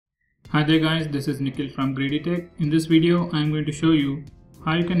Hi there guys, this is Nikhil from GreedyTech. In this video, I am going to show you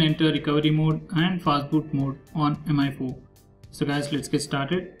how you can enter recovery mode and fastboot mode on Mi4. So guys, let's get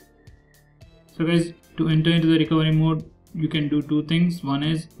started. So guys, to enter into the recovery mode, you can do two things. One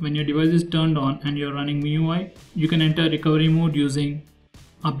is when your device is turned on and you're running MIUI, you can enter recovery mode using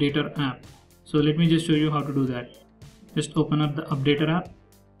Updater app. So let me just show you how to do that. Just open up the Updater app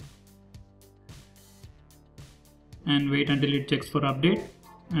and wait until it checks for update.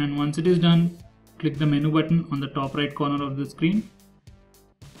 And once it is done, click the menu button on the top right corner of the screen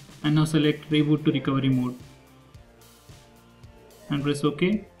and now select reboot to recovery mode and press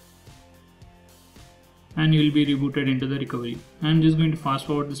OK, and you will be rebooted into the recovery. I am just going to fast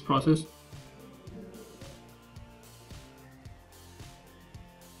forward this process.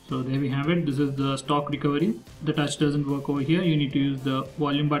 So there we have it. This is the stock recovery. The touch doesn't work over here. You need to use the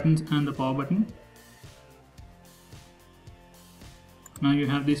volume buttons and the power button. Now you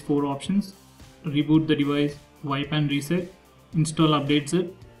have these four options: reboot the device, wipe and reset, install update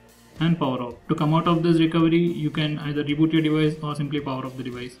zip, and power off. To come out of this recovery, you can either reboot your device or simply power off the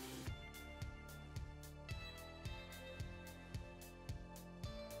device.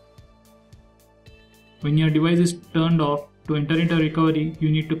 When your device is turned off, to enter into recovery,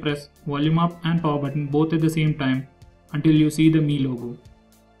 you need to press volume up and power button both at the same time until you see the Mi logo.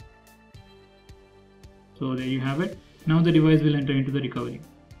 So there you have it. Now the device will enter into the recovery.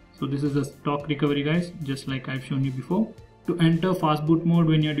 So this is the stock recovery guys, just like I've shown you before. To enter fastboot mode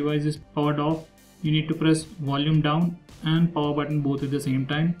when your device is powered off, you need to press volume down and power button both at the same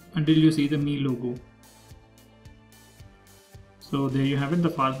time until you see the Mi logo. So there you have it, the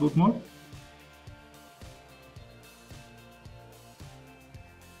fastboot mode.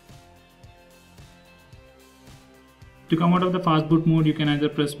 To come out of the fastboot mode, you can either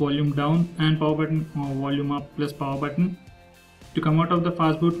press volume down and power button or volume up plus power button. To come out of the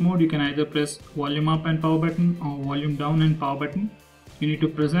fastboot mode, you can either press volume up and power button or volume down and power button. You need to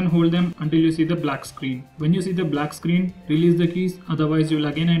press and hold them until you see the black screen. When you see the black screen, release the keys, otherwise you will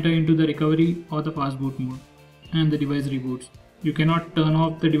again enter into the recovery or the fastboot mode and the device reboots. You cannot turn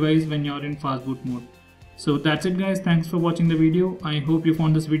off the device when you are in fastboot mode. So that's it guys, thanks for watching the video. I hope you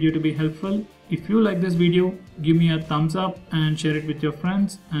found this video to be helpful. If you like this video, give me a thumbs up and share it with your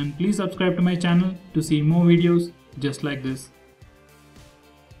friends, and please subscribe to my channel to see more videos just like this.